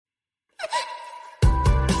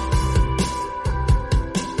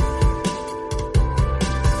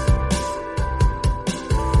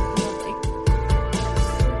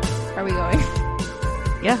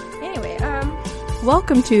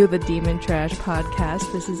Welcome to the Demon Trash Podcast.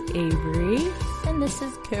 This is Avery. And this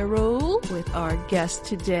is Carol. With our guest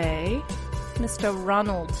today, Mr.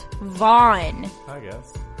 Ronald Vaughn. Hi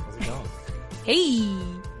guys. How's it going? Hey.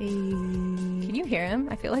 Hey. Can you hear him?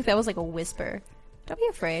 I feel like that was like a whisper. Don't be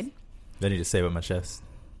afraid. I need to say it with my chest.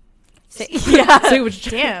 Yeah. So it was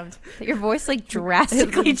damned. Your voice like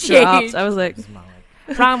drastically dropped. changed. I was like,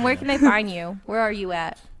 Ron, where can they find you? Where are you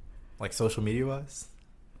at? Like social media wise?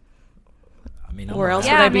 I mean, where else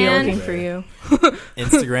Yeah, would I be man. looking for you?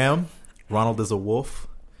 Instagram, Ronald is a wolf.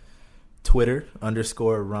 Twitter,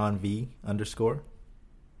 _RonV_.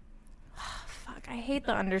 Fuck, I hate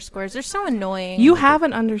the underscores. They're so annoying. You have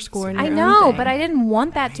an underscore in your I own know, thing. but I didn't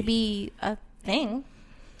want that to be a thing.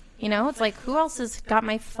 You know, it's like, who else has got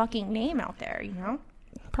my fucking name out there, you know?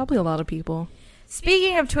 Probably a lot of people.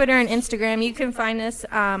 Speaking of Twitter and Instagram, you can find us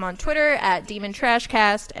on Twitter at Demon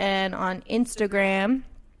Trashcast and on Instagram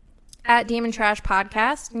at Demon Trash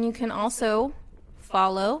Podcast. And you can also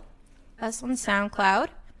follow us on SoundCloud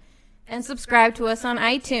and subscribe to us on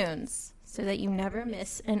iTunes so that you never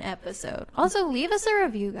miss an episode. Also, leave us a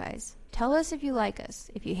review, guys. Tell us if you like us.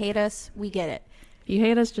 If you hate us, we get it. If you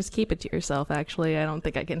hate us, just keep it to yourself, actually. I don't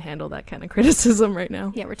think I can handle that kind of criticism right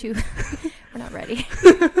now. Yeah, we're not ready.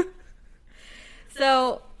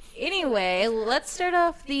 So, anyway, let's start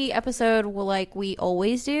off the episode like we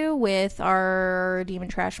always do with our Demon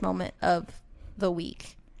Trash moment of the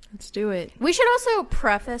week. Let's do it. We should also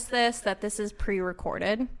preface that this is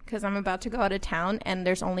pre-recorded because I'm about to go out of town and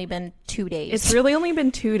there's only been 2 days. It's really only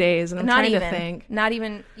been 2 days, and I'm trying to think. Not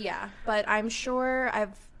even, yeah. But I'm sure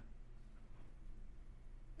I've...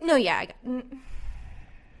 No, yeah.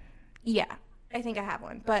 Yeah, I think I have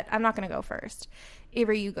one, but I'm not going to go first.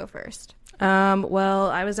 Avery, you go first. Well,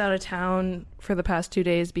 I was out of town for the past 2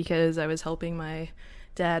 days because I was helping my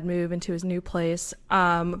dad move into his new place.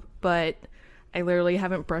 But I literally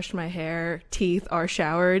haven't brushed my hair, teeth, or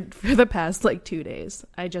showered for the past 2 days.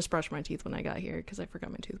 I just brushed my teeth when I got here because I forgot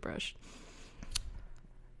my toothbrush.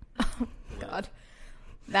 Oh, God.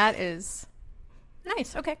 That is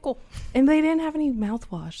nice. Okay, cool. And they didn't have any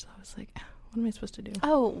mouthwash, so I was like, what am I supposed to do?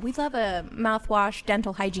 Oh, we love a mouthwash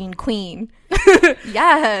dental hygiene queen.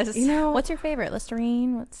 Yes. You know, what's your favorite?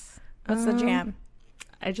 Listerine? What's the jam?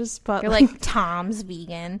 I just bought... You're like Tom's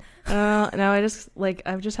vegan. No,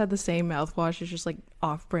 I've just had the same mouthwash. It's just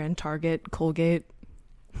off-brand Target, Colgate.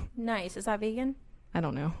 Nice. Is that vegan? I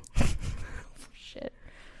don't know. Shit.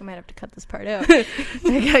 I might have to cut this part out. I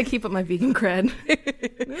gotta keep up my vegan cred.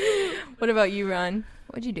 What about you, Ron?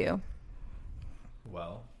 What'd you do?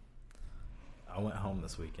 Well, I went home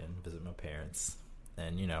this weekend, visit my parents,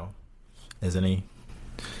 and as any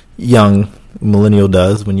young millennial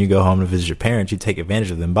does, when you go home to visit your parents, you take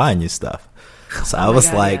advantage of them buying you stuff. So I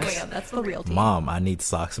was like, yes. That's the real tea. Mom, I need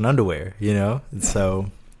socks and underwear, And so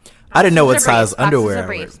I didn't know what size underwear.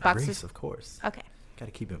 Boxes, of course. Okay. Got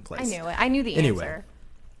to keep it in place. I knew it. I knew the answer.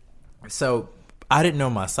 So I didn't know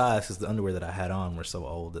my size because the underwear that I had on were so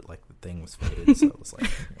old that the thing was faded. So it was like,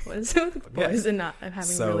 what is it with boys and not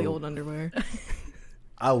having really old underwear?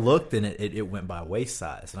 I looked and it went by waist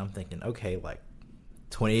size, and I'm thinking, okay,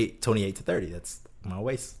 28 to 30. That's my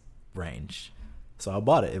waist range. So I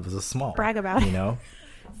bought it. It was a small. Brag about it.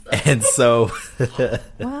 And so,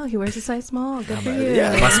 wow, he wears a size small. Good for you.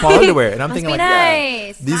 Yeah, my small underwear, and I'm thinking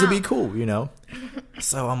nice. yeah, these would be cool,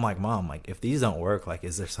 So I'm like, Mom, if these don't work,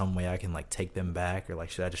 is there some way I can take them back, or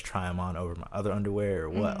should I just try them on over my other underwear, or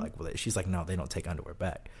what? Mm-hmm. She's like, no, they don't take underwear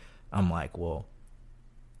back. I'm like, well,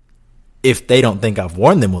 if they don't think I've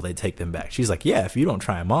worn them, will they take them back? She's like, yeah, if you don't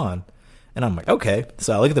try them on. And I'm like, okay.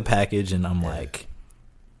 So I look at the package and I'm like,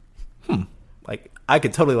 I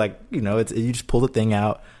could totally you just pull the thing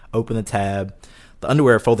out, open the tab, the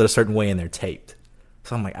underwear are folded a certain way and they're taped.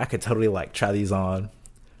 So I'm like, I could totally try these on,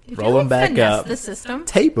 roll them back up, the system,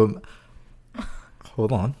 tape them.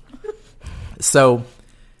 Hold on. So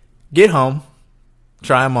get home,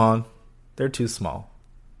 try them on. They're too small.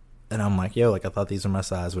 And I'm like, yo, I thought these were my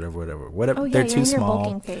size, whatever. Oh, yeah, they're you're too in your small.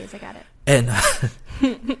 bulking phase. I got it. And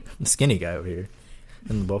I'm skinny guy over here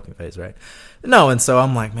in the bulking phase, right? No, and so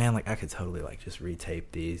I'm like, man, I could totally just retape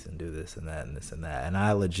these and do this and that and this and that. And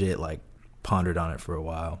I legit pondered on it for a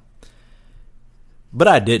while. But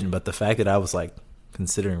I didn't. But the fact that I was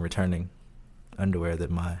considering returning underwear that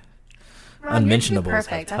my Ron, unmentionables have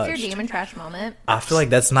perfect. touched. That's your demon trash moment. I feel like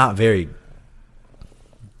that's not very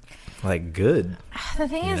good. The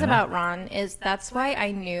thing is about Ron is that's why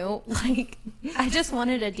I knew, I just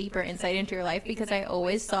wanted a deeper insight into your life because I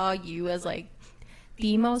always saw you as,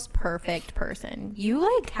 the most perfect person.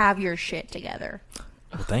 You, have your shit together.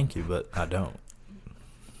 Well, thank you, but I don't.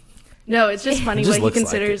 No, it's just funny It just what he looks like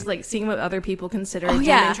considers, it. like seeing what other people consider a Oh, demon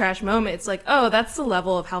yeah. trash moment. It's like, oh, that's the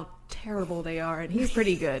level of how terrible they are, and he's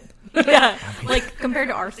pretty good. Yeah, like compared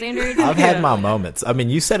to our standards. I've had my moments. I mean,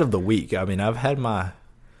 you said of the week. I mean, I've had my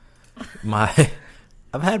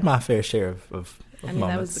I've had my fair share of I mean,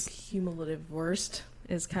 moments. that was the cumulative worst.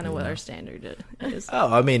 Is kind of what our standard is.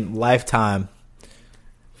 Oh, I mean, lifetime.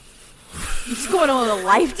 It's going on a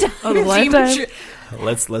lifetime. Oh, the lifetime?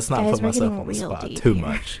 Let's not Guys, put we're myself getting on the real spot deep too here.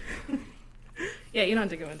 much. Yeah, you don't have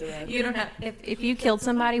to go into that. You don't have. If you killed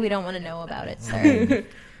somebody, we don't want to know about it, sir.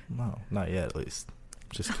 No, not yet. At least.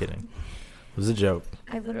 Just kidding. It was a joke.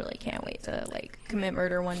 I literally can't wait to like commit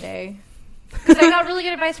murder one day. Because I got really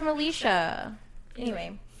good advice from Alicia.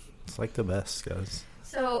 Anyway, It's like the best, guys.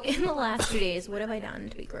 so in the last 2 days, what have I done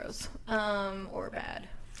to be gross, or bad,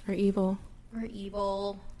 Or evil. or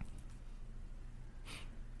evil?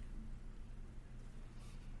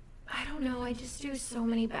 I don't know. I just do so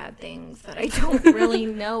many bad things that I don't really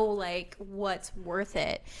know like what's worth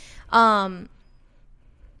it.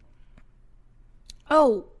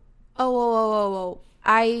 Oh.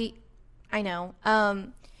 I know.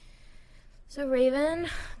 So Raven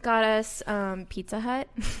got us Pizza Hut.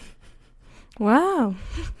 Wow.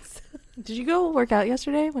 Did you go work out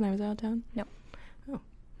yesterday when I was out of town? No. Oh.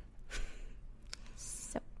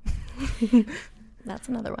 So that's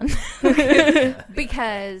another one.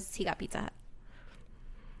 Because he got Pizza Hut.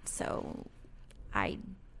 So I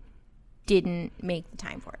didn't make the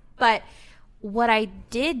time for it. But what I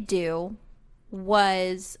did do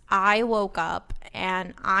was I woke up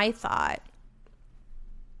and I thought,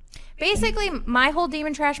 basically my whole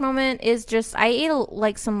demon trash moment is just I ate a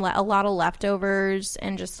lot of leftovers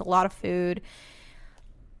and just a lot of food.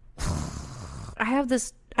 I have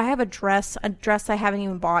a dress I haven't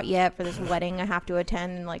even bought yet for this wedding I have to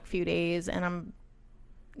attend in like a few days, and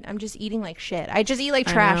I'm just eating like shit. I just eat like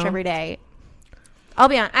trash know. every day. I'll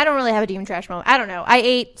be honest, I don't really have a demon trash moment. I don't know. I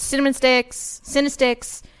ate cinnamon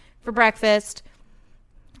sticks for breakfast,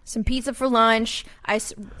 some pizza for lunch. I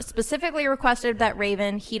specifically requested that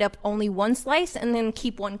Raven heat up only one slice and then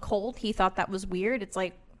keep one cold. He thought that was weird. It's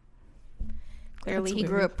like, clearly That's he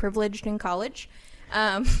grew weird. up privileged in college.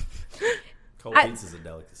 Cold I- pizza's a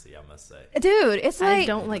delicacy, I must say. Dude, it's like, I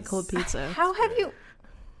don't like cold pizza. how have you...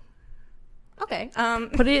 Okay.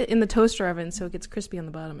 Put it in the toaster oven so it gets crispy on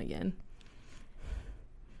the bottom again.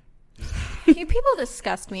 You people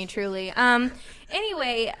disgust me, truly.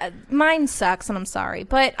 Anyway, mine sucks, and I'm sorry.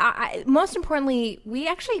 But most importantly, we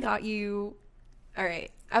actually got you. All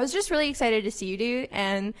right, I was just really excited to see you, dude.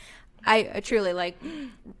 And I truly like.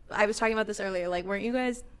 I was talking about this earlier. Like, weren't you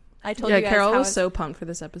guys? I told Yeah, you guys. Carol how was so pumped for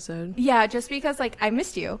this episode. Yeah, just because like I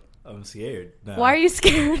missed you. I'm scared. No. Why are you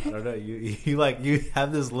scared? I don't know. You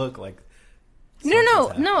have this look like. No. something's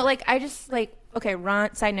happening. Like I just like. Okay,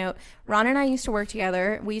 Ron. Side note: Ron and I used to work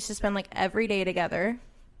together. We used to spend like every day together.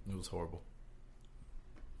 It was horrible.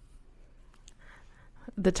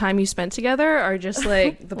 The time you spent together, or just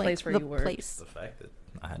like the Like, place where the you worked? place. The fact that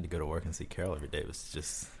I had to go to work and see Carol every day was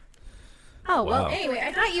just. Oh, well, Wow. anyway,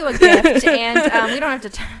 I got you a gift, and we don't have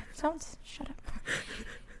to... Shut up.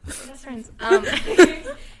 Best friends.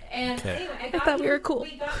 And Okay. anyway, I thought we were cool.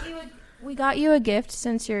 We got you a gift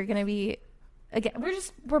since you're going to be... Again,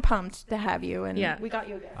 we're pumped to have you, and Yeah. we got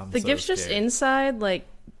you a gift. I'm The so gift's just scared. inside. Like,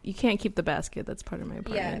 you can't keep the basket. That's part of my Yeah,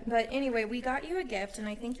 apartment. but anyway, we got you a gift, and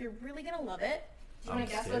I think you're really going to love it. Do you want I'm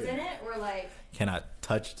to guess what's scared. in it? Or, like... Can I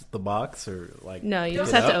touch the box or like? No, you Don't-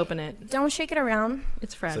 just have to Up? open it. Don't shake it around.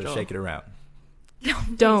 It's So fragile. shake it around. Please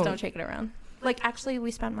Don't. don't shake it around. Like, actually,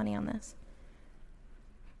 we spent money on this.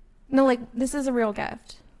 No, like, this is a real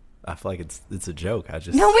gift. I feel like it's a joke. I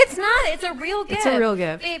just No, it's not. It's a real gift. It's a real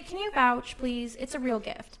gift. Babe, can you vouch, please? It's a real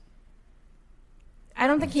gift. I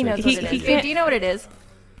don't think he He- knows what he it is. can't- Babe, do you know what it is?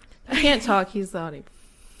 I can't talk. He's the audio.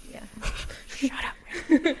 Yeah. Shut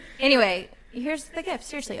up. Anyway, here's the gift.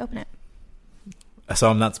 Seriously, open it. So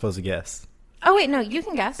I'm not supposed to guess. Oh, wait, no, you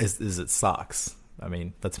can guess. Is it socks? I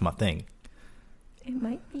mean, that's my thing. It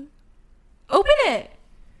might be. Open it.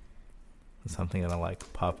 Something gonna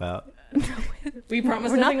like pop out. We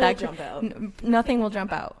promise We're not nothing that will cr- jump out. Nothing will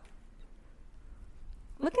jump out.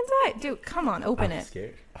 Look inside. Dude, come on, open I'm it.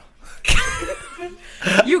 scared.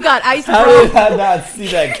 You got ice, How bro. did I not see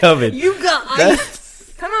that coming? You got ice.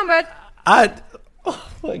 That's Come on, bud. oh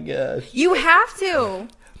my gosh. You have to.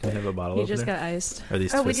 Do you have a bottle He opener? just got iced. Are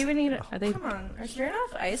these Oh, we twists? do even need it. Are they? Come on. Are there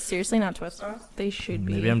enough ice? Seriously, not twist off? They should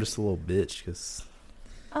be. Maybe I'm just a little bitch because.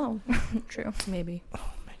 Oh, true. Maybe. Oh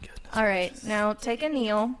my goodness. All right, now take a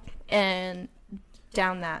kneel and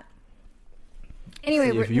down that. Anyway, See,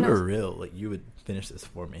 if we're- you no- were real, like you would finish this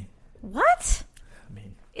for me. what? I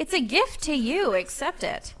mean, It's a gift to you. Accept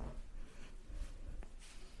it.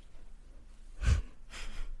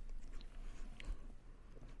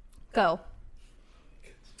 Go.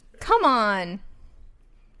 Come on.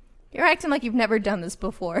 You're acting like you've never done this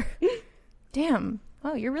before. Damn.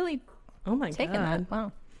 Oh, you're really Oh my taking god. that.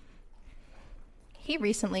 Wow. He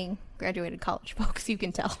recently graduated college, folks. You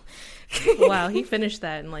can tell. Wow, he finished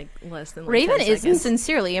that in like less than like Raven 10 is seconds.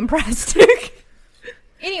 sincerely impressed.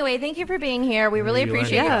 Anyway, thank you for being here. We really You learned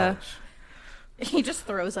appreciate Yeah. it. He just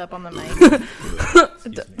throws up on the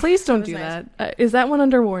mic. Please don't That do was nice. that. Is that one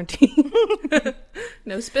under warranty?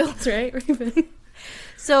 No spills, right, Raven?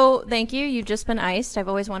 So, thank you. You've just been iced. I've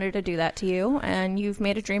always wanted to do that to you, and you've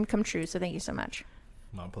made a dream come true, so thank you so much.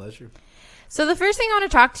 My pleasure. So, the first thing I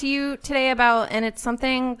want to talk to you today about, and it's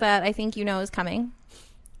something that I think you know is coming.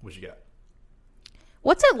 What you got?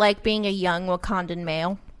 What's it like being a young Wakandan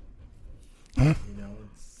male? You know,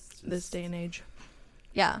 it's just, This day and age.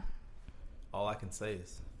 Yeah. all I can say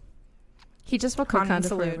is, He just Wakandan Wakanda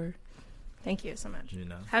salute. forever. Thank you so much. you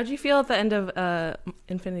know, How'd you feel at the end of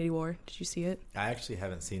Infinity War? Did you see it? I actually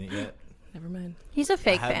haven't seen it yet. Never mind. He's a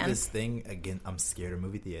fake I have fan. this thing again. I'm scared of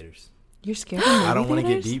movie theaters. You're scared. Of I don't movie want to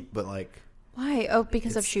get theaters? deep, but like Why? Oh,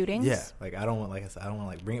 because of it's- shootings? Yeah, like I don't want, like I said, I don't want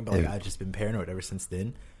to like bring it, but like I've just been paranoid ever since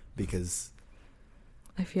then because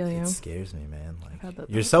I feel you. it scares me, man. had Like that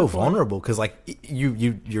you're thought so before. vulnerable because like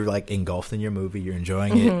you're like engulfed in your movie, you're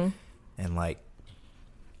enjoying Mm-hmm. it, and like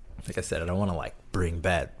I said, I don't want to like bring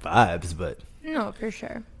bad vibes, but No, for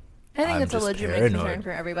sure. I think I'm it's a just legitimate paranoid. concern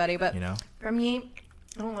for everybody, but you know, for me,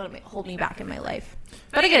 I don't let it hold me back in my life.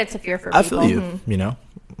 But again, it's a fear for I people. feel you. You know,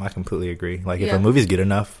 I completely agree. Like if Yeah. a movie's good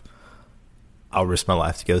enough, I'll risk my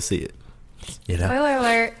life to go see it. You know, Spoiler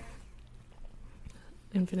alert: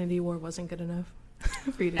 Infinity War wasn't good enough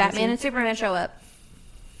for you to Batman see. and Superman show up.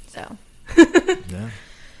 So,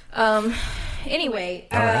 yeah. anyway,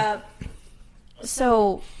 Alright.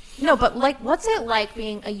 so no, but like, what's it like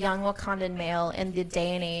being a young Wakandan male in the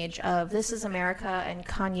day and age of "This Is America" and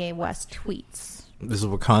Kanye West tweets? This is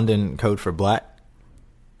Wakandan code for black.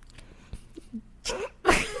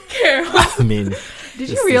 Carol. I mean, Did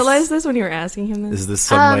is you realize this when you were asking him this? Is this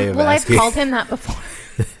some way of Well, asking? I've called him that before.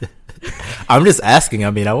 I'm just asking.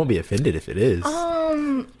 I mean, I won't be offended if it is.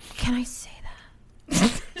 Can I say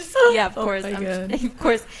that? Yeah, of course. my God. Of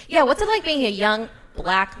course. Yeah, what's it like being a young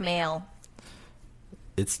black male?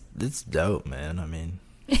 It's dope, man. I mean,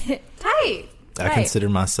 Tight. I consider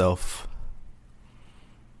myself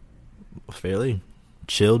a fairly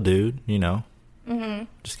chill dude, you know. Mm-hmm.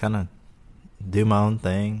 Just kind of do my own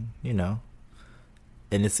thing, you know.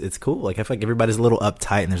 And it's cool. Like I feel like everybody's a little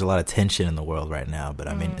uptight and there's a lot of tension in the world right now. But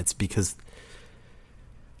I mean, it's because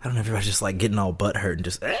I don't know. Everybody's just like getting all butthurt and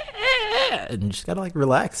just and you just gotta like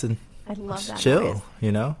relax and I love just that. chill, noise.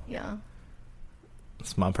 you know. Yeah.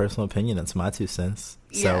 It's my personal opinion. That's my 2 cents.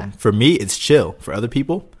 Yeah. So for me, it's chill. For other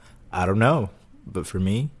people, I don't know. But for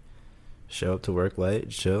me, show up to work late,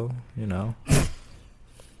 chill, you know.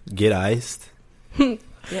 Get iced, Yeah,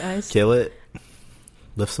 I kill it,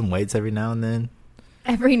 lift some weights every now and then.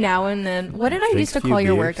 Every now and then. What did I Drink used to a few call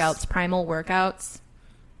your beers. workouts? Primal workouts?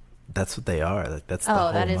 That's what they are. Like that's the Oh,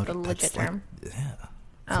 whole that is motive. the That's legit like- term. Yeah, that's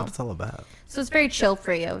Oh. what it's all about. So it's very chill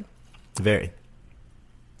for you. Very.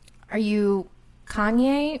 Are you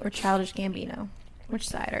Kanye or Childish Gambino? Which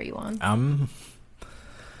side are you on?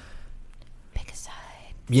 Pick a side.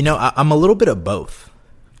 You know, I'm a little bit of both.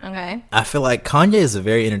 Okay. I feel like Kanye is a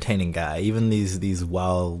very entertaining guy. Even these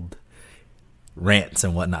wild rants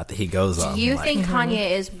and whatnot that he goes on. Do you like- think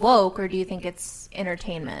Kanye is woke or do you think it's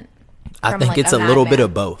entertainment? I from, think like, it's a a little bit madman?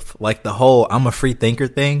 of both. Like the whole I'm a free thinker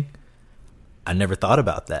thing, I never thought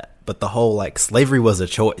about that. But the whole like slavery was a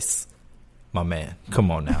choice. My man,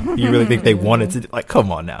 come on now. You really think they wanted to like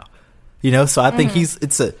come on now. You know, so I think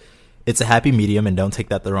it's a happy medium and don't take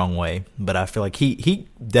that the wrong way. But I feel like he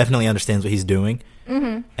definitely understands what he's doing.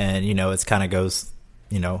 And you know, it's kind of goes,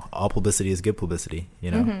 you know, all publicity is good publicity,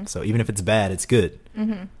 you know. So even if it's bad, it's good.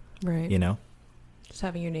 right. You know. Just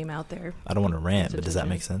having your name out there. I don't want to rant, That's but does that attention.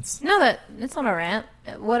 make sense? No, that it's not a rant.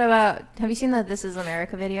 What about, have you seen the This Is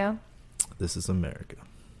America video? This is America.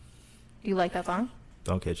 Do you like that song?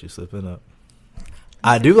 Don't catch you slipping up.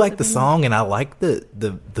 I do like the song, and I like the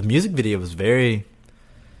music video was very.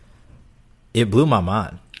 It blew my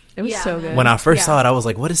mind. It was Yeah. so good. When I first Yeah. saw it, I was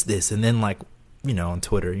like, "What is this?" And then, like, you know, on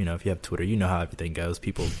Twitter, you know, if you have Twitter, you know how everything goes.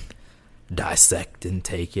 People dissect and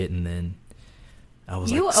take it, and then I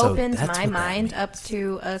was You like, so opened that's my what that mind up means.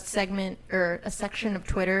 to a segment or a section of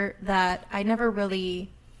Twitter that I never really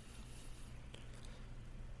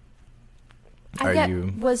Are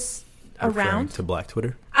you was referring around. to Black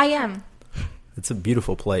Twitter? I am. It's a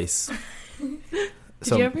beautiful place. Did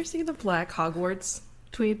you ever see the Black Hogwarts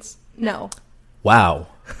tweets? No. Wow.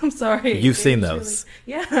 I'm sorry. You've It seen was those.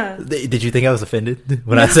 Really, yeah. Did you think I was offended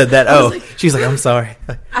when I said that? She's like, I'm sorry.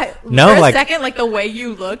 No, for a like- second, like the way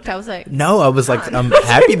you looked, I was like, No, I was like, I'm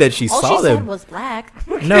happy that she all saw she said them. was black.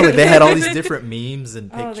 No, like they had all these different memes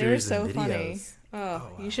and Oh, they were pictures so and funny. videos. Oh,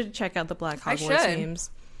 you should check out the Black I Hogwarts should. memes.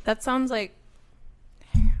 That sounds like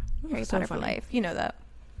Harry So Potter for funny. life. You know that.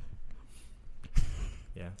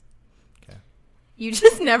 Yeah. Okay. You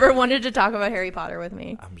just never wanted to talk about Harry Potter with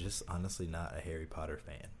me. I'm just honestly not a Harry Potter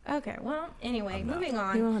fan. Okay, well, anyway, I'm not. moving You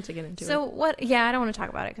on. don't have to get into So it. what? Yeah, I don't want to talk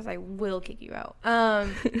about it because I will kick you out. Bye,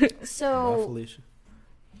 So Felicia.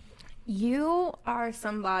 you are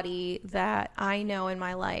somebody that I know in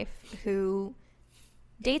my life who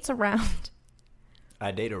dates around. I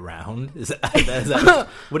date around. Is that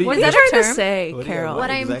what do you What What are is that you a trying to term? say, What do you- Carol? What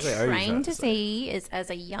exactly are I'm you trying trying to to say is, as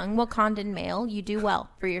a young Wakandan male, you do well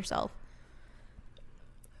for yourself.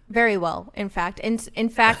 Very well, in fact. In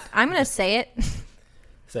fact, I'm going to say it.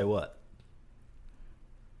 Say what?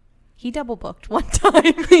 He double booked one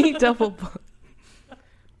time. He double booked.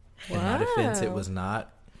 In my defense, it Wow. was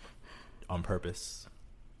not on purpose.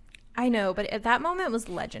 I know, but at that moment was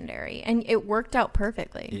legendary, and it worked out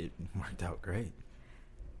perfectly. It worked out great.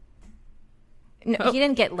 No, Oh. he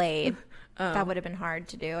didn't get laid. Oh. That would have been hard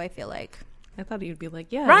to do, I feel like. I thought you'd be like,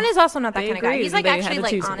 yeah. Ron is also not that They kind of guy. agreed He's like they had actually a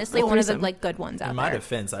like twosome. honestly A one of the threesome. like good ones out In my there.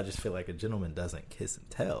 defense, I just feel like a gentleman doesn't kiss and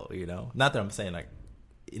tell, you know? Not that I'm saying like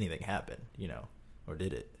anything happened, you know, or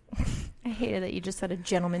did it. I hated that you just said a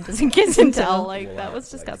gentleman doesn't kiss and tell. Like Well, that I, was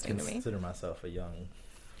disgusting to me. consider myself a young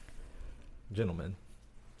gentleman.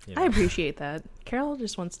 You I know? appreciate that. Carol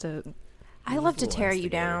just wants to. I love to little tear you instigator.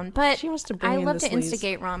 down, but She wants to bring I in love the to sleaze.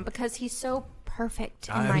 instigate Ron because he's so perfect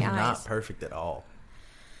in I'm my not eyes. perfect at all.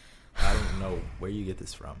 I don't know where you get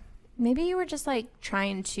this from. Maybe you were just like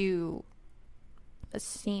trying to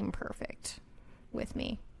seem perfect with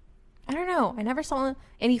me. I don't know. I never saw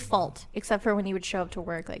any fault except for when he would show up to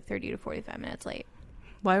work like 30 to 45 minutes late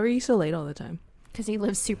Why were you so late all the time? because he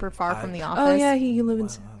lives super far from the office. Oh yeah, you live in.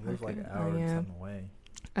 Wow, I live like an Oh, hour and yeah. something away.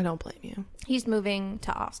 I don't blame you. He's moving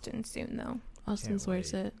to Austin soon though. Austin's Can't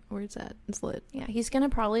where's wait. it? Where it's at? It's lit. Yeah, he's gonna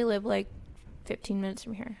probably live like 15 minutes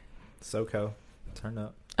from here. SoCo, turn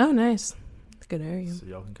up. Oh, nice. It's a good area. So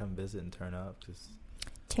y'all can come visit and turn up. Just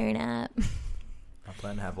Turn up. I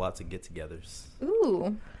plan to have lots of get-togethers.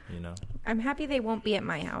 Ooh, You know, I'm happy they won't be at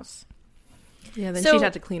my house. Yeah, then So- she'd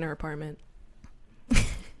have to clean her apartment.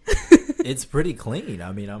 it's pretty clean.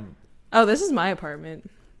 I mean, I'm. Oh, this is my apartment.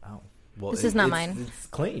 Oh, well, This is not it's- mine. It's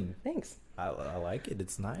clean. Thanks. I like it.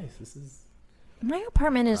 It's nice. This is. My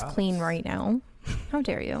apartment is Gross. clean right now. How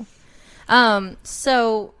dare you?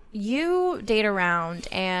 So you date around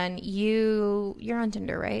and you're on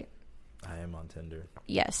Tinder, right? I am on Tinder.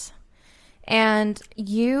 Yes. And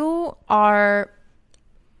you are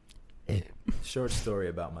Short story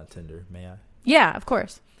about my Tinder, may I? yeah, of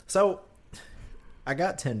course. So, I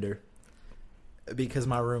got Tinder because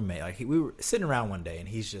my roommate, like, we were sitting around one day, and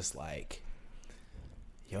he's just like,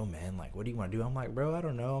 "Yo, man, like, what do you want to do?" I'm like, "Bro, I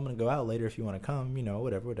don't know. I'm gonna go out later if you want to come. You know,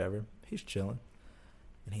 whatever." He's chilling,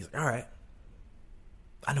 and he's like, "All right,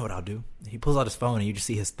 I know what I'll do." He pulls out his phone, and you just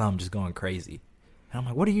see his thumb just going crazy. And I'm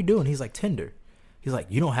like, "What are you doing?" He's like, "Tinder." He's like,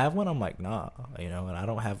 "You don't have one?" I'm like, "Nah, you know, and I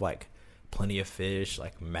don't have like Plenty of Fish,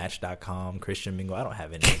 like Match.com, Christian Mingle. I don't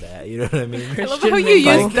have any of that. You know what I mean?" I love Christian how you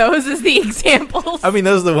Mingle. use those as the examples. I mean,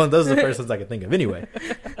 those are the first ones I could think of. Anyway,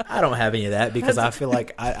 I don't have any of that because I feel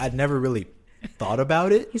like I'd never really thought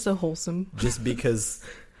about it, He's so wholesome. just because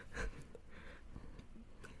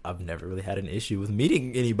I've never really had an issue with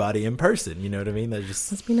meeting anybody in person. You know what I mean? That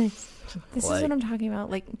just, Must be nice. This is like- what I'm talking about.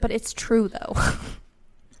 Like, but it's true though.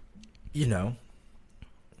 you know,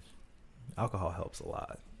 alcohol helps a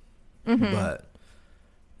lot. Mhm. But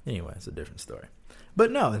anyway, it's a different story.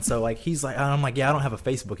 But no, and so like he's like, I'm like, yeah, I don't have a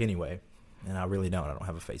Facebook anyway, and I really don't. I don't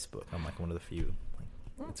have a Facebook. I'm like one of the few.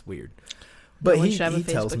 Like, it's weird. But No one he should have a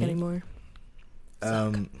tells Facebook me, anymore.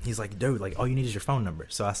 he's like, dude, like all you need is your phone number.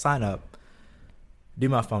 So I sign up, do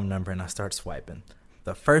my phone number, and I start swiping.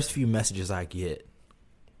 The first few messages I get,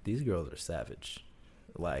 these girls are savage.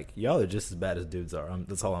 Like y'all are just as bad as dudes are.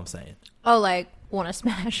 That's all I'm saying. Oh, like want to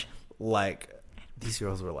smash? Like these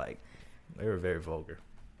girls were like, they were very vulgar.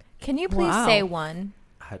 Can you please Wow. say one?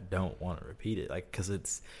 I don't want to repeat it, like, because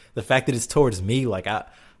it's the fact that it's towards me. Like,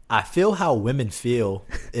 I feel how women feel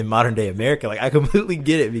in modern day America. Like, I completely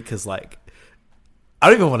get it because, like, I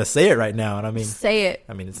don't even want to say it right now. And I mean, Say it.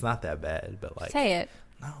 it's not that bad, but like, Say it.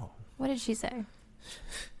 no, What did she say?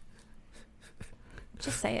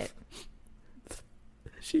 Just say it.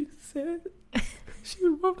 she said she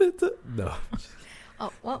wanted to. No,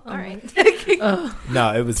 Oh well, all right.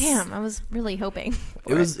 no, it was. Damn, I was really hoping.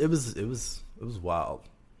 It was It was wild.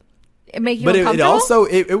 It make you But uncomfortable?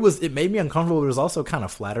 it made me uncomfortable, but it was also kind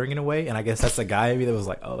of flattering in a way. And I guess that's the guy in me that was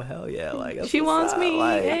like, oh hell yeah, like that's She what's wants up, me.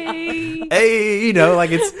 like, Hey. hey, you know,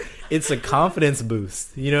 like it's a confidence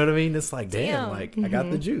boost. You know what I mean? It's like, damn, Damn. like I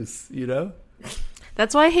got the juice. You know?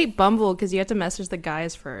 That's why I hate Bumble, because you have to message the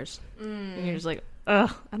guys first. And you're just like,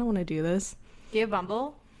 ugh, I don't want to do this. Do you have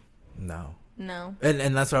Bumble? No. No.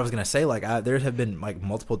 And that's what I was gonna say. Like, there have been like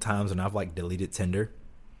multiple times when I've like deleted Tinder,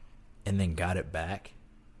 and then got it back,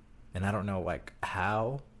 and I don't know like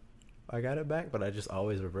how I got it back, but I just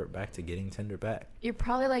always revert back to getting Tinder back. You're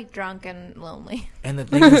probably like drunk and lonely. And the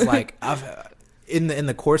thing is, like, I've in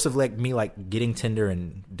the course of like me like getting Tinder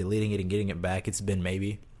and deleting it and getting it back, it's been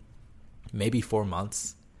maybe 4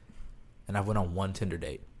 months, and I've went on one Tinder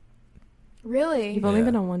date. Really? You've only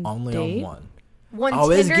been on one only date? on one. One I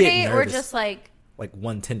always Tinder get date or nervous. just like, Like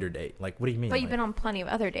one Tinder date. Like, what do you mean? but you've like, been on plenty of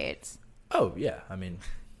other dates. Oh yeah, I mean,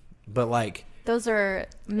 but like Those are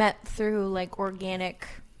met through like organic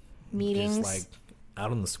meetings. just like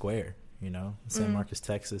out on the square, you know, San Marcos,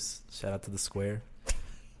 Texas. Shout out to the square.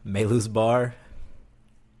 Melu's Bar.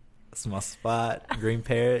 That's my spot. Green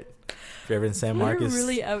Parrot. If you're ever in San Marcos,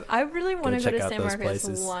 I really want to go check to out San those Marcos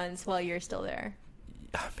places. once while you're still there.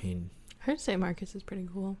 I mean, I heard St. Marcus is pretty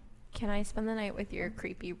cool. Can I spend the night with your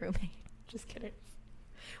creepy roommate? Just kidding.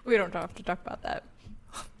 We don't have to talk about that.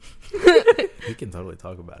 we can totally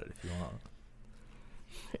talk about it if you want.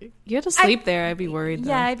 You had to sleep there. I'd be worried.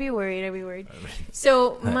 Yeah, Though. I'd be worried.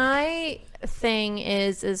 So my thing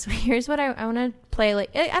is here's what I want to play.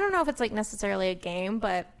 Like, I don't know if it's like necessarily a game,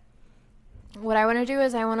 but what I want to do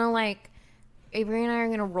is I want to like, Avery and I are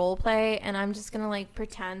going to role play, and I'm just going to like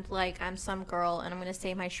pretend like I'm some girl, and I'm going to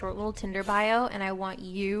say my short little Tinder bio, and I want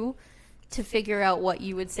you to figure out what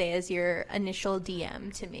you would say as your initial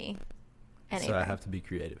DM to me. And So Avery. I have to be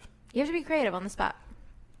creative. You have to be creative on the spot.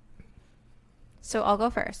 So I'll go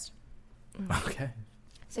first. Okay.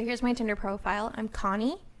 So here's my Tinder profile. I'm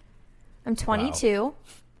Connie. I'm 22.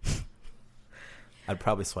 I'd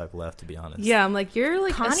probably swipe left, to be honest. Yeah, I'm like, you're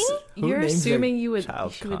like, Connie? Who you're names assuming their you would.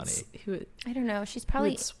 child she would Connie? who would, I don't know. She's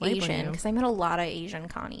probably swipe on Asian you? because I met a lot of Asian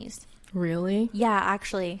Connies. really? Yeah,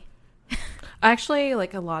 actually. Actually,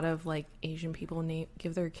 like a lot of like Asian people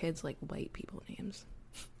give their kids like white people names.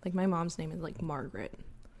 Like my mom's name is like Margaret.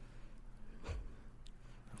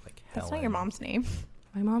 Like That's not Helen. your mom's name.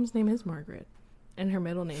 My mom's name is Margaret, and her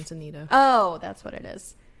middle name's Anita. Oh, that's what it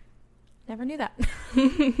is. Never knew that.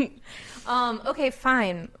 Okay,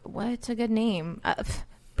 fine. What's a good name?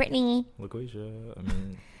 Brittany. LaQuisha. I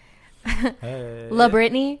mean, hey. La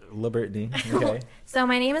Brittany. La Brittany. Okay. So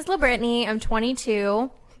my name is La Brittany. I'm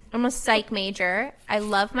 22. I'm a psych major. I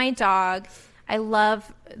love my dog. I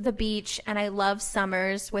love the beach, and I love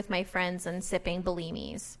summers with my friends and sipping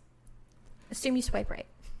Bellinis. Assume you swipe right.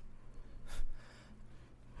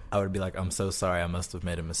 I would be like, I'm so sorry. I must have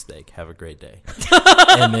made a mistake. Have a great day.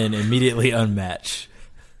 And then immediately unmatch.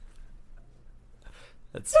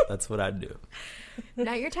 That's what I'd do.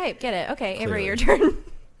 Not your type. Get it. Okay, Avery, Clearly. your turn.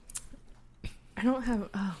 I don't have.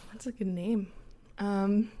 Oh, what's a good name?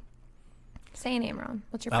 Say a name, Ron.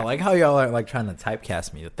 What's your I like preference? how y'all are like trying to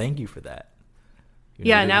typecast me. Thank you for that. You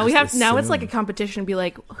Yeah, know, now we just have. Now it's like a assume. competition. Be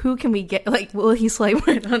like, who can we get? Like, will he swipe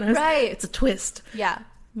right on us? Right. It's a twist. Yeah.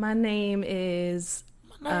 My name is.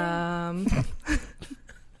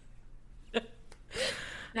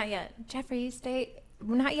 Not yet. Jeffrey, stay.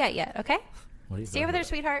 Not yet, okay? What are you Stay talking over there, about?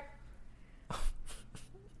 sweetheart.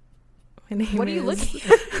 My name What are you is- looking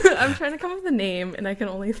at? I'm trying to come up with a name, and I can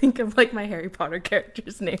only think of like my Harry Potter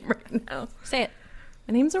character's name right now. Say it.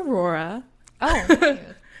 My name's Aurora. Oh.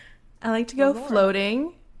 I like to go Aurora.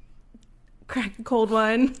 floating, crack a cold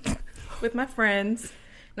one with my friends,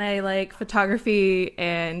 and I like photography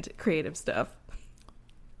and creative stuff.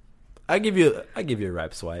 I give you a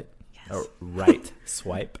right swipe. A right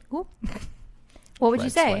swipe. Ooh. What would you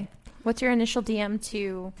Right say? swipe. What's your initial DM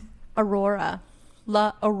to Aurora?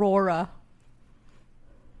 La Aurora.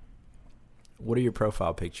 What are your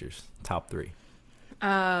profile pictures? Top 3.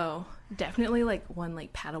 Oh, definitely like one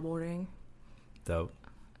like paddleboarding. Dope.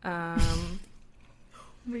 Oh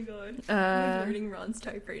my god. I'm learning Ron's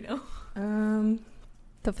type right now. Um,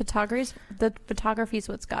 The photography's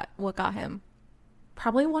what got him.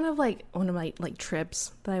 probably one of my like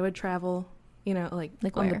trips that I would travel. You know, like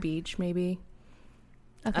on the where? beach maybe.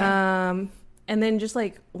 Okay. And then just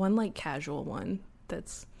like one like casual one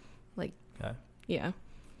that's like Okay. yeah.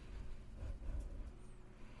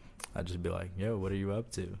 I'd just be like, yo, what are you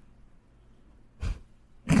up to?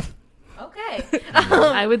 Okay.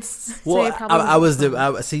 I would say Well, probably. I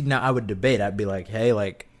was see now I would debate. I'd be like, hey,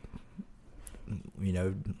 like, you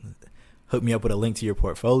know, hook me up with a link to your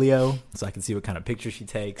portfolio so I can see what kind of pictures she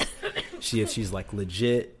takes. If she's like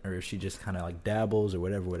legit or if she just kind of like dabbles or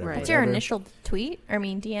whatever. Right. What's your initial tweet? Or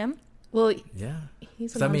DM? Well, Yeah.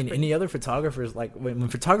 he's So, I mean, any other photographers, like when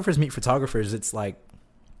photographers meet photographers, it's like,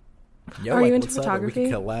 yo, Are like, you into what's up? photography? We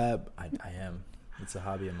can collab. I am. It's a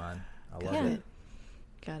hobby of mine. I love it.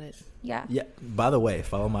 Got it. Yeah. Yeah. By the way,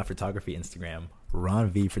 follow my photography Instagram,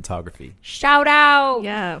 Ron V Photography. Shout out.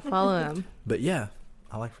 Yeah, follow him. But yeah,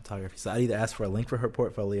 I like photography. So I either ask for a link for her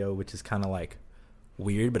portfolio, which is kind of like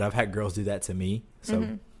weird, but I've had girls do that to me.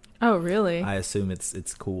 So Oh, really? I assume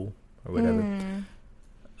it's cool or whatever.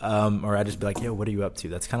 Or I just be like, yo, what are you up to?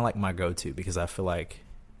 That's kind of like my go-to because I feel like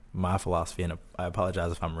my philosophy, and I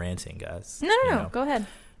apologize if I'm ranting, guys. No. you know. Go ahead.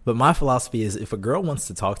 But my philosophy is if a girl wants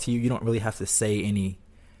to talk to you, you don't really have to say any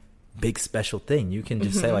big special thing. You can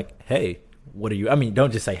just say like, hey, what are you, I mean,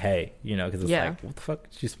 don't just say, hey, you know, because it's Yeah. like, what the fuck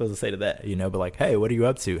is she supposed to say to that? You know, but like, hey, what are you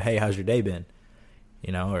up to? Hey, how's your day been?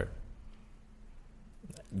 You know, or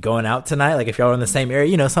going out tonight? Like if y'all are in the same area,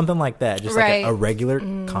 you know, something like that. Just Right. like a regular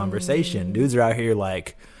conversation. Dudes are out here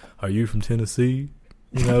like, are you from Tennessee?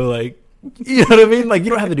 You know, like, you know what I mean? Like you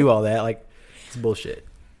don't have to do all that. Like it's bullshit.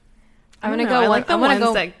 I'm I gonna don't know. go. I like the I want ones to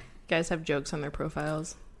go. that guys have jokes on their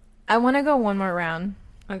profiles. I want to go one more round.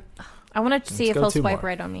 Like, I want to see if go he'll two swipe more.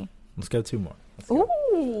 right on me. Let's go 2 more. Let's go.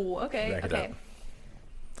 Ooh. Okay. Rack it Okay.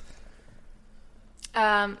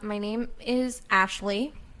 My name is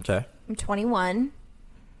Ashley. Okay. I'm 21.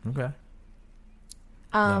 Okay.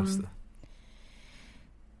 And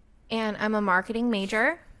I'm a marketing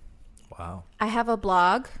major. Wow. I have a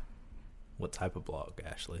blog. What type of blog,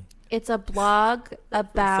 Ashley? It's a blog So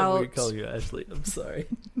about. weird calling you Ashley. I'm sorry.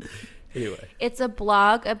 Anyway. It's a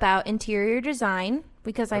blog about interior design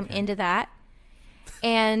because I'm Okay. into that.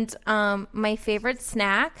 And my favorite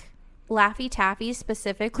snack, Laffy Taffy,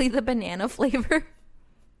 specifically the banana flavor.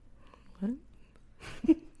 What?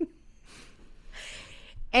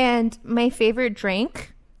 And my favorite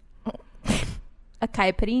drink, a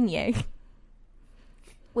caipirinha,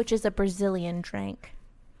 which is a Brazilian drink.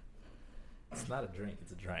 It's not a drink.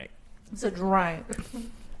 It's a drink. It's a drink.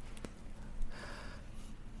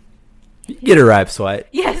 You get a ripe swipe.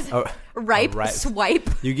 Yes. Oh, Ripe a ripe. swipe.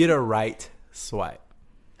 You get a right swipe.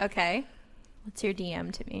 Okay. What's your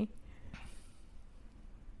DM to me?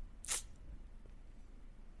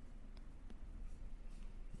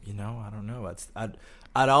 You know, I don't know.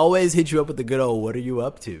 I'd always hit you up with the good old "What are you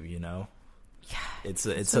up to?" You know. Yeah. It's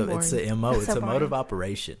so a boring. mo. It's It's so a mode of boring.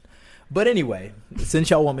 operation. But anyway, since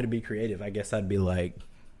y'all want me to be creative, I guess I'd be like,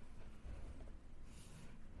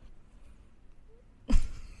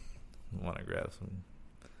 want to grab some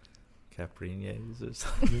Caprinos or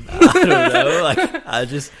something. I don't know. Like I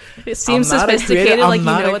just. it seems I'm not a sophisticated, creative- like I'm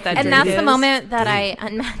you not know a what that creative- And drink that's the is. moment that Dude. I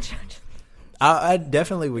unmatch. I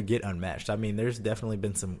definitely would get unmatched. I mean, there's definitely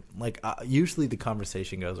been some like usually the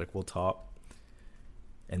conversation goes like we'll talk,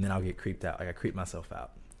 and then I'll get creeped out. Like I creep myself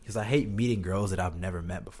out because I hate meeting girls that I've never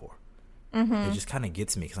met before. It just kind of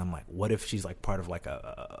gets me because I'm like, what if she's like part of like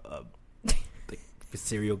a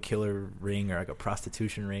serial killer ring or like a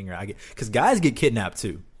prostitution ring, or I get because guys get kidnapped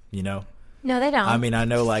too. You know, No, they don't. I mean, I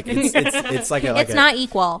know like it's like it's not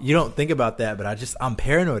equal. You don't think about that, but I'm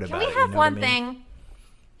paranoid Can about we it. have you know one what I mean? thing?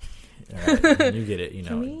 All right, you get it. You know.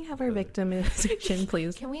 Can we have our victimization,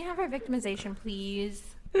 please? Can we have our victimization, please?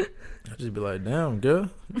 I'll just be like, damn, girl,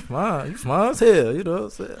 you fine as hell, you know what I'm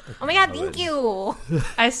saying? Oh my god, thank you.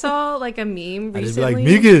 I saw like a meme I just be like,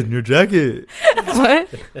 recently. Megan, your jacket. What?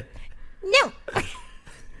 No.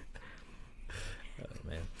 Oh,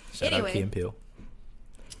 man. Shout Anyway. out Key and Peele.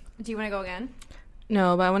 Do you want to go again?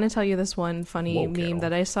 No, but I want to tell you this one funny Whoa, meme Carol.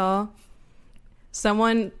 that I saw.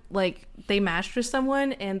 Someone, like, they matched with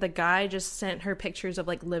someone, and the guy just sent her pictures of,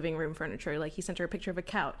 like, living room furniture. Like, he sent her a picture of a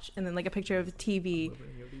couch, and then, like, a picture of a TV.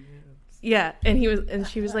 Yeah, and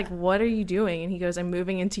she was like, what are you doing? And he goes, I'm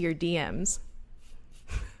moving into your DMs.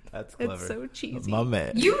 That's clever. It's so cheesy. My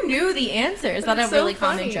man. You knew the answer. Is that a That's so really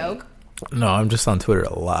common funny. joke? No, I'm just on Twitter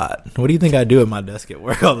a lot. What do you think I do at my desk at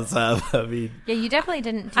work all the time? I mean, Yeah, you definitely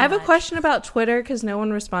didn't. I have a question about Twitter because no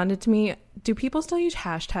one responded to me. Do people still use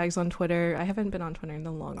hashtags on Twitter? I haven't been on Twitter in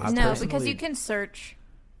the longest. No, personally- because you can search.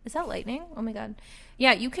 Is that lightning? Oh my god.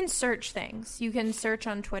 Yeah, you can search things. You can search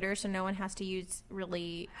on Twitter, so no one has to use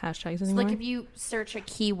really. Hashtags So anymore? like if you search a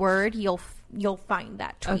keyword, you'll find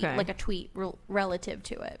that tweet, Okay. like a tweet relative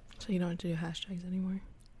to it. So you don't have to do hashtags anymore?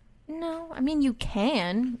 No, I mean you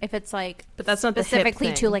can if it's like But that's not specifically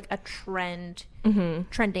the hip to thing. like a trending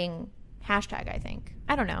hashtag. I think.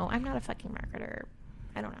 I don't know. I'm not a fucking marketer.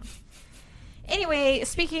 I don't know. Anyway,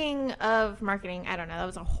 speaking of marketing, I don't know. That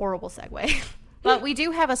was a horrible segue. But we do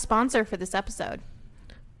have a sponsor for this episode.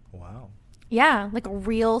 wow. Yeah, like a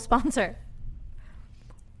real sponsor.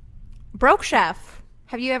 Broke Chef.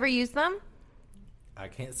 Have you ever used them? I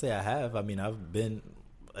can't say I have. I mean, I've been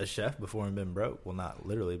a chef before and been broke. Well, not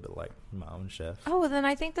literally, but like my own chef. Oh, well, then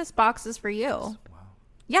I think this box is for you. Wow.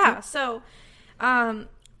 Yeah, so, Ron,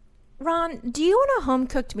 do you want a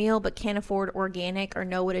home-cooked meal but can't afford organic or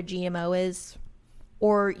know what a GMO is?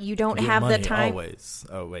 Or you don't Get have the money time? always.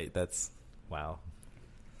 Oh, wait, that's... Wow.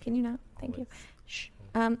 Can you not? Thank you. Shh.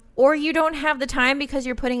 Or you don't have the time because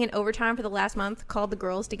you're putting in overtime for the last month, called the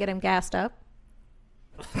girls to get him gassed up?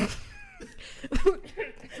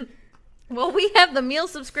 Well, we have the meal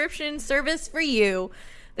subscription service for you.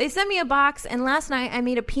 They sent me a box, and last night I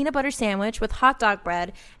made a peanut butter sandwich with hot dog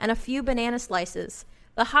bread and a few banana slices.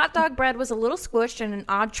 The hot dog bread was a little squished and an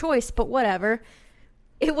odd choice, but whatever.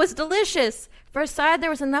 It was delicious. For a side, there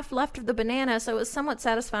was enough left of the banana, so it was somewhat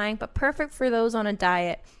satisfying, but perfect for those on a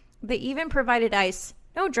diet. They even provided ice.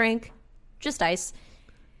 No drink, just ice.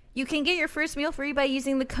 You can get your first meal free by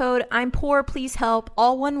using the code I'm poor, please help,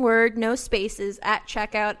 all one word, no spaces, at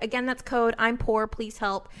checkout. Again, that's code I'm poor, please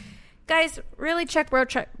help. Guys, really check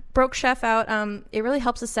Broke Chef out. It really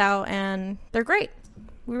helps us out, and they're great.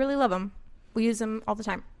 We really love them. We use them all the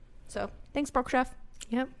time. So, thanks, Broke Chef.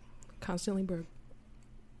 Yep. Constantly broke.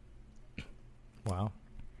 Wow.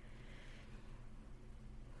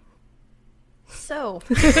 So,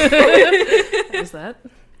 What was that?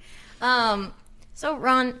 So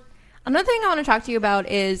Ron, another thing I want to talk to you about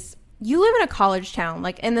is you live in a college town,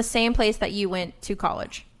 like in the same place that you went to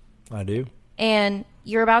college. I do. And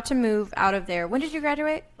you're about to move out of there. When did you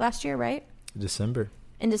graduate? Last year, right? December.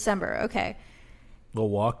 In December. Okay. Well,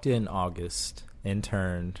 walked in August,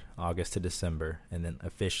 interned August to December, and then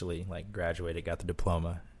officially like graduated, got the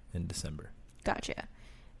diploma in December. Gotcha.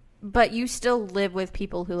 But you still live with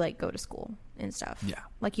people who like go to school and stuff. Yeah.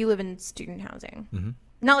 Like you live in student housing. Mm-hmm.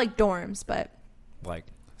 Not like dorms, but Like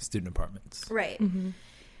student apartments. right. Mm-hmm.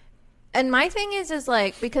 And my thing is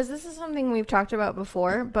like, because this is something we've talked about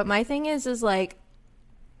before, but my thing is like,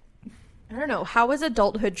 I don't know, how is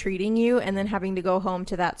adulthood treating you and then having to go home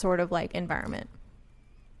to that sort of like environment?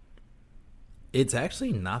 It's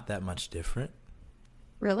actually not that much different.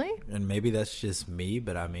 Really? And maybe that's just me,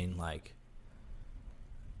 but I mean, like,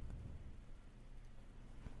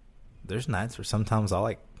 there's nights where sometimes I'll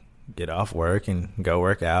like get off work and go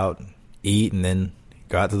work out, eat, and then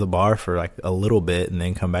go out to the bar for like a little bit and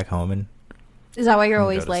then come back home and Is that why you're go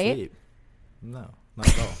always to late? sleep. No, not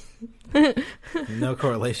at all. No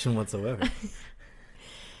correlation whatsoever.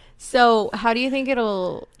 So how do you think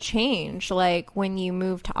it'll change? Like when you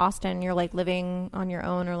move to Austin, you're like living on your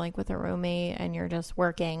own or like with a roommate and you're just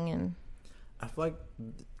working and I feel like,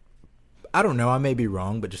 I don't know, I may be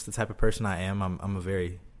wrong, but just the type of person I am, I'm a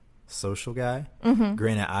very social guy. Mm-hmm.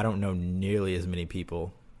 Granted, I don't know nearly as many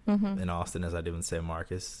people in Austin as I do in San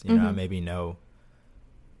Marcos. You know, I maybe know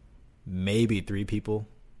 3 people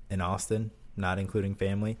in Austin, not including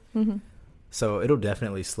family. Mm-hmm. So it'll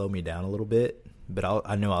definitely slow me down a little bit, but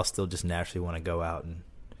I know I'll still just naturally want to go out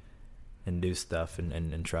and do stuff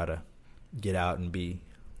and try to get out and be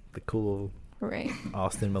the cool right.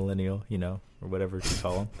 Austin millennial, you know, or whatever you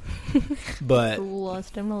call them. But Cool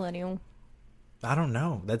Austin millennial. I don't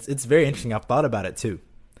know. It's very interesting. I've thought about it too.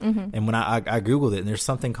 Mm-hmm. And when I Googled it, and there's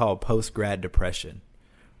something called post-grad depression,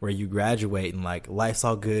 where you graduate and like life's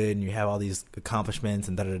all good and you have all these accomplishments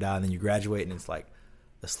and da-da-da, and then you graduate and it's like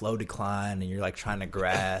a slow decline and you're like trying to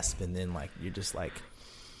grasp and then like you're just like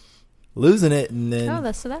losing it and then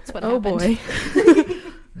that's what Oh happened. boy.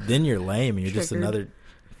 then you're lame and you're just Triggered.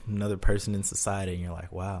 another person in society and you're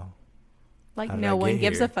like, wow. Like How did no I one get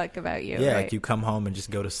gives here? a fuck about you. Yeah, right? like you come home and just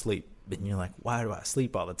go to sleep. And you're like, why do I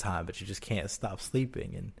sleep all the time? But you just can't stop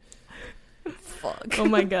sleeping. And Fuck. Oh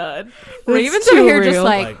my god. Raven's too over here just real.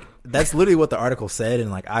 like that's literally what the article said.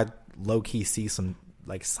 And like I low key see some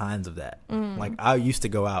like signs of that. Like I used to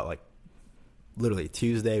go out like literally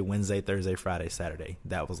Tuesday, Wednesday, Thursday, Friday, Saturday.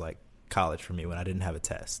 That was like college for me when I didn't have a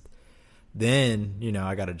test. Then, you know,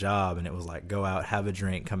 I got a job and it was like go out, have a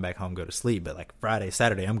drink, come back home, go to sleep. But like Friday,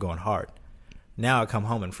 Saturday, I'm going hard. Now I come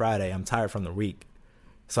home and Friday, I'm tired from the week.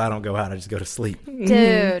 So I don't go out, I just go to sleep.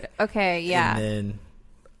 dude. Okay, yeah. And then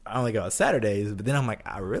I only go out Saturdays, but then I'm like,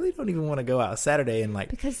 I really don't even want to go out Saturday and like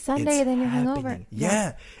Because Sunday, it's then you're happening. hungover.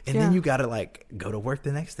 Yeah. And Yeah. then you gotta like go to work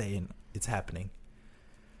the next day and it's happening.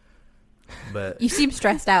 But You seem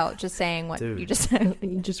stressed out just saying what Dude. you just said.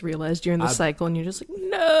 You just realized you're in the I- cycle and you're just like,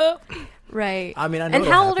 no. Right. I mean I know And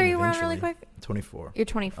it'll how old happen are you, Ron, really eventually. quick? 24. You're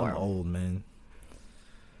 24. I'm old, man.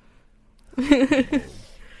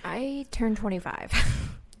 I turned 25.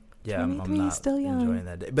 Yeah, I'm 23, not still young. enjoying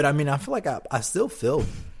that day. But I mean I feel like I still feel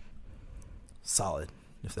solid.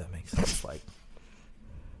 if that makes sense. Like,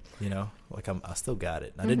 you know, like I still got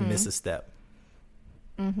it. I didn't miss a step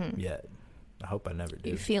yet. I hope I never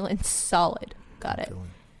do. You feeling solid. Got I'm it.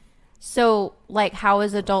 feeling- So, like, how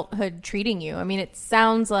is adulthood treating you? I mean, it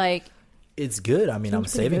sounds like... It's good. I mean, I'm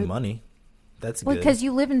Seems pretty saving good. money. That's Well, good. because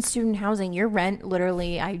you live in student housing. Your rent,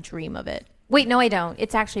 literally, I dream of it. Wait, no, I don't.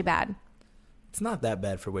 It's actually bad. It's not that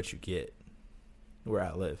bad for what you get where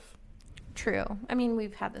I live. True. I mean,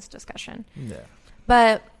 we've had this discussion. Yeah.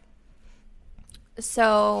 But,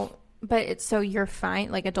 so you're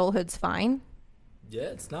fine? Like, adulthood's fine? Yeah,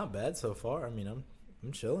 it's not bad so far. I mean,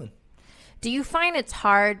 I'm chilling. Do you find it's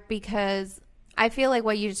hard because I feel like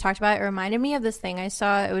what you just talked about, it reminded me of this thing I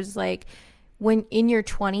saw. It was like when in your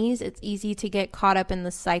 20s, it's easy to get caught up in the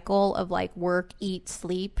cycle of like work, eat,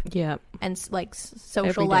 sleep, Yeah. and like social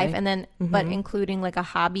Every life. day. And then, but including like a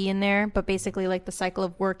hobby in there, but basically like the cycle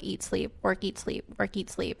of work, eat, sleep, work, eat, sleep, work, eat,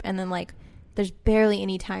 sleep. And then like there's barely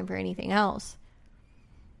any time for anything else.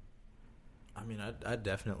 I mean, I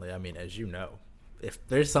definitely, I mean, as you know, if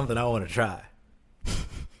there's something I want to try,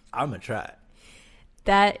 I'm going to try it.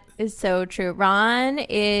 That is so true. Ron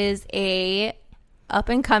is a up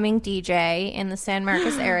and coming DJ in the San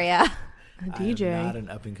Marcos area. A DJ. I'm not an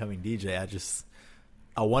up-and-coming DJ.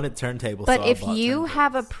 I wanted turntables. But so I if bought you turntables.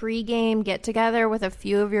 have a pregame get together with a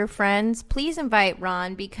few of your friends, please invite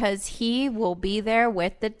Ron because he will be there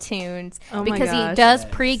with the tunes. Oh my because he gosh. does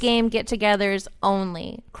Yes. pregame get togethers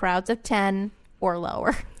only, crowds of 10 or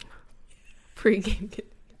lower. Pre-game.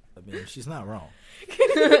 I mean, she's not wrong.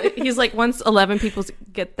 He's like, once 11 people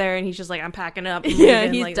get there, and he's just like, I'm packing up. I'm Yeah,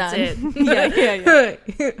 leaving. he's like, done. That's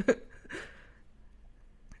it. yeah.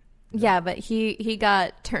 Yeah, but he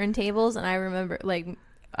got turntables, and I remember like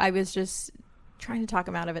I was just trying to talk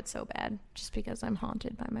him out of it so bad, just because I'm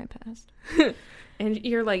haunted by my past. And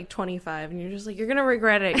you're like 25, and you're just like, you're gonna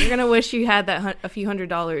regret it. You're gonna wish you had that a few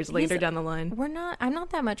 $100s later down the line. I'm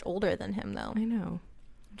not that much older than him though, I know.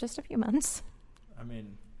 just a few months. I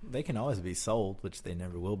mean, they can always be sold, which they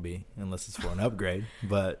never will be unless it's for an upgrade.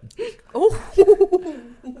 But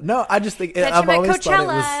no, I just think Catch I've him at always thought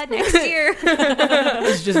Coachella next year.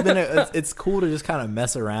 it's just been it's cool to just kind of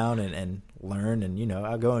mess around and learn. And you know,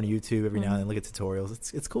 I go on YouTube every now and then, look at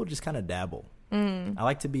tutorials. It's cool to just kind of dabble. I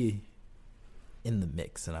like to be in the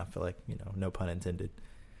mix, and I feel like, you know, no pun intended,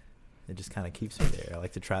 it just kind of keeps me there. I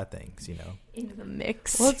like to try things, you know. In the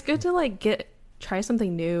mix. Well, it's good to like try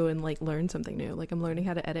something new and like learn something new. Like I'm learning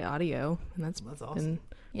how to edit audio, and that's Awesome. been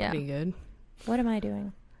Yeah. pretty good. What am I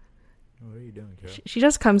doing? What are you doing, Carol? She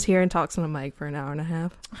just comes here and talks on a mic for an hour and a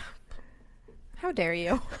half. How dare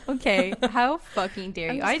you? Okay, how fucking dare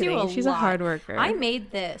I'm you? just I do kidding. a She's lot. a hard worker. I made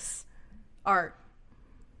this art.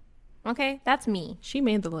 Okay, that's me. She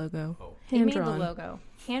made the logo. Oh. He Hand made drawn. the logo,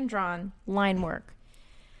 hand drawn line work.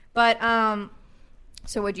 But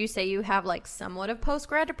so would you say you have like somewhat of post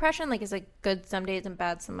grad depression? Like, is it good some days and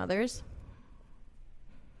bad some others?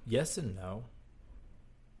 Yes and no.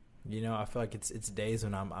 You know, I feel like it's days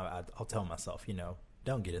when I'll tell myself, you know,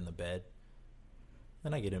 don't get in the bed.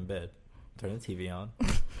 Then I get in bed, turn the TV on.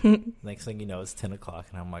 Next thing you know, it's 10 o'clock,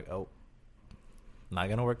 and I'm like, oh, not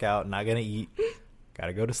gonna work out, not gonna eat,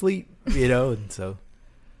 gotta go to sleep, you know. And so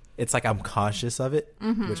it's like I'm conscious of it,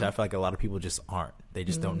 which I feel like a lot of people just aren't. They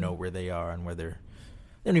just don't know where they are and where they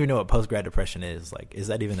don't even know what post grad depression is. Like, is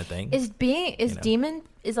that even a thing? Is being You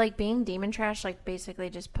know. being demon trash like basically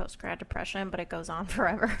just post grad depression, but it goes on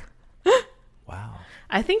forever? Wow.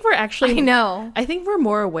 I think we're actually. I know. I think we're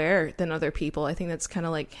more aware than other people. I think that's kind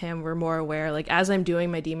of like him. We're more aware. Like, as I'm doing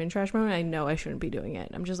my demon trash moment, I know I shouldn't be doing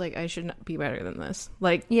it. I'm just like, I should not be better than this.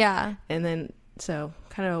 Like, Yeah. and then so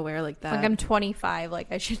kind of aware like that. Like I'm 25. Like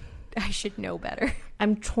I should know better.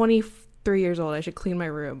 I'm 23 years old. I should clean my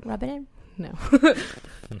room. Rub it in. No.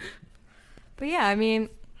 But yeah, I mean,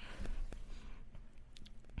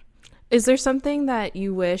 Is there something that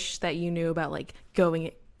you wish that you knew about, like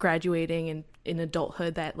graduating and in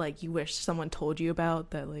adulthood, that like you wish someone told you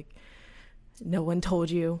about, that like no one told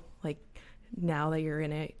you, like now that you're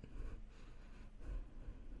in it?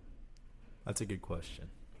 That's a good question.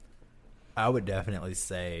 I would definitely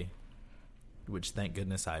say, which thank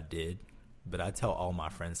goodness I did, but I tell all my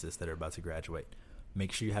friends this that are about to graduate,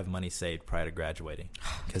 make sure you have money saved prior to graduating,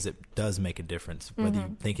 because it does make a difference whether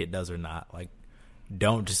you think it does or not. Like,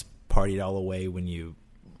 don't just party it all away when you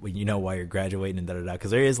know why you're graduating and da-da-da,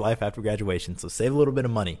 because there is life after graduation. So save a little bit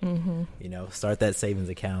of money. You know, start that savings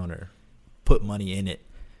account or put money in it.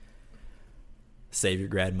 Save your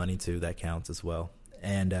grad money too. That counts as well.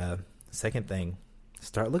 And second thing,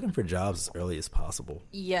 start looking for jobs as early as possible,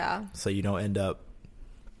 yeah. so you don't end up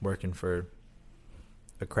working for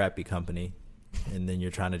a crappy company and then you're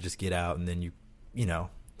trying to just get out, and then you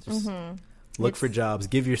just look for jobs.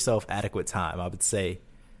 Give yourself adequate time. I would say,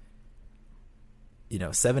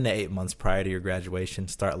 7 to 8 months prior to your graduation,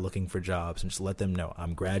 start looking for jobs and just let them know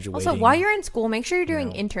I'm graduating. Also, while you're in school, make sure you're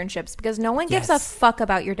doing internships, because no one gives a fuck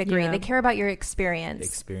about your degree. They care about your experience. The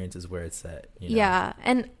experience is where it's at. Yeah,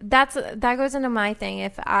 and that goes into my thing.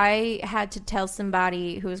 If I had to tell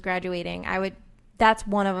somebody who was graduating, that's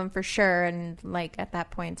one of them for sure. And like at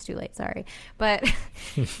that point, it's too late. Sorry, but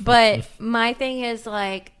my thing is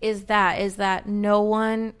that no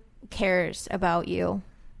one cares about you.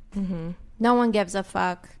 Mm-hmm. No one gives a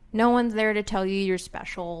fuck. No one's there to tell you you're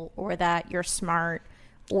special or that you're smart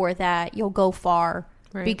or that you'll go far,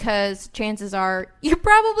 because chances are you're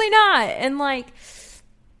probably not. And like,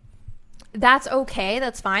 that's okay.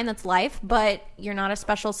 That's fine. That's life. But you're not a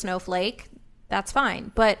special snowflake. That's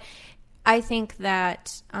fine. But I think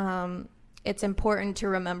that it's important to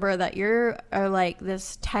remember that you're like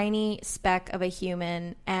this tiny speck of a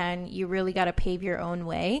human, and you really got to pave your own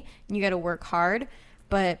way, and you got to work hard.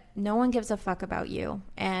 But no one gives a fuck about you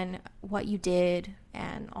and what you did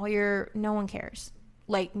and no one cares.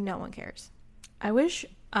 Like, no one cares. I wish,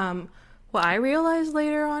 what I realized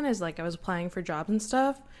later on is, like, I was applying for jobs and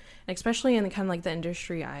stuff, especially in the kind of like the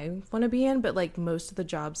industry I want to be in. But like most of the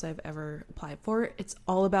jobs I've ever applied for, it's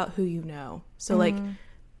all about who you know. So like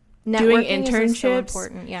doing internships, so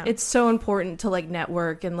important. Yeah. It's so important to like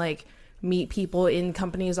network and like meet people in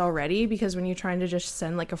companies already, because when you're trying to just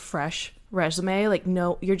send like a fresh resume, like,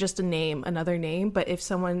 no, you're just another name. But if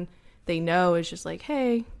someone they know is just like,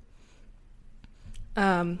 hey,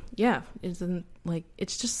 isn't like,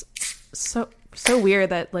 it's just so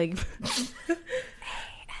weird that like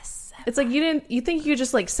it's like you think you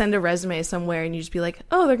just like send a resume somewhere and you just be like,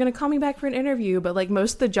 oh, they're gonna call me back for an interview. But like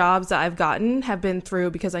most of the jobs that I've gotten have been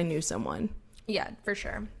through because I knew someone. Yeah, for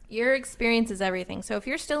sure. Your experience is everything. So if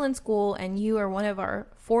you're still in school and you are one of our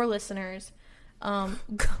 4 listeners, keeping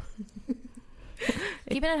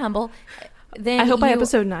it humble, then I hope by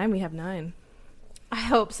episode 9 we have 9. I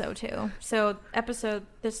hope so too. So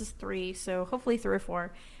this is 3, so hopefully 3 or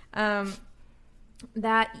 4.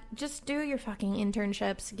 That just do your fucking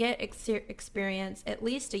internships, get experience, at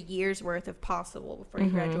least a year's worth if possible before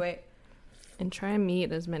you graduate, and try and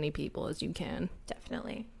meet as many people as you can.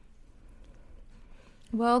 Definitely.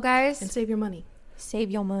 Well, guys, and save your money.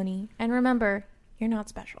 Save your money, and remember, you're not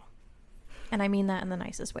special. And I mean that in the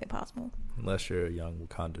nicest way possible. Unless you're a young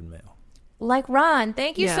Wakandan male. Like Ron.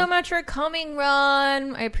 Thank you so much for coming,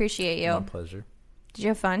 Ron. I appreciate you. My pleasure. Did you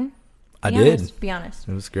have fun? I did. Be honest.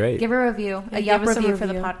 It was great. Give a review. A Yelp review for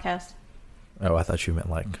the podcast. Oh, I thought you meant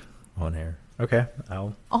like on air. Okay.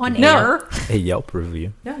 On air? A Yelp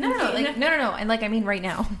review. No. And like, I mean right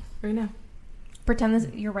now. Right now. Pretend this,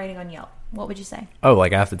 you're writing on Yelp. What would you say? Oh,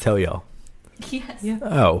 like I have to tell y'all? Yes. Yeah.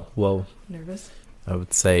 Oh, well. Nervous? I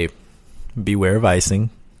would say beware of icing,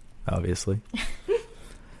 obviously.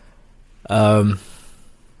 It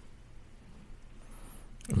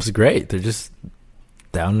was great. They're just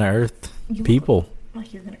down to earth people.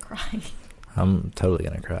 Like you're gonna cry. I'm totally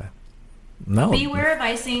gonna cry. No. Beware of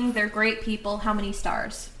icing. They're great people. How many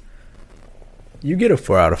stars? You get a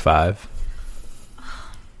 4 out of 5.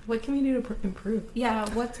 What can we do to improve? Yeah.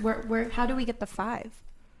 Where? How do we get the 5?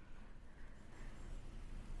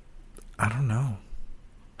 I don't know.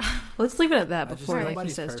 Let's leave it at that before he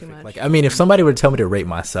says too much. Like, I mean, if somebody would tell me to rate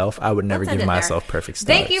myself, I would never give myself perfect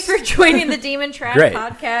stars. Thank you for joining the Demon Trash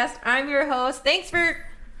podcast. I'm your host.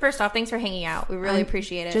 First off, thanks for hanging out. We really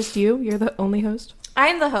appreciate it. Just you? You're the only host?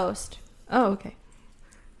 I'm the host. Oh, okay.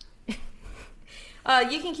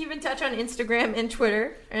 You can keep in touch on Instagram and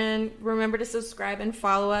Twitter. And remember to subscribe and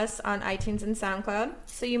follow us on iTunes and SoundCloud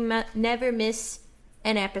so you never miss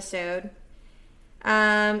an episode. You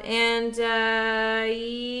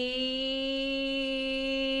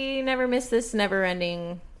never miss this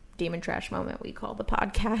never-ending Demon Trash moment we call the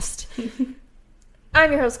podcast.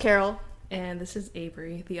 I'm your host, Carol. And this is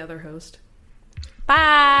Avery, the other host.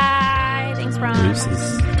 Bye. Thanks, Ron.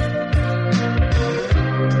 Deuces.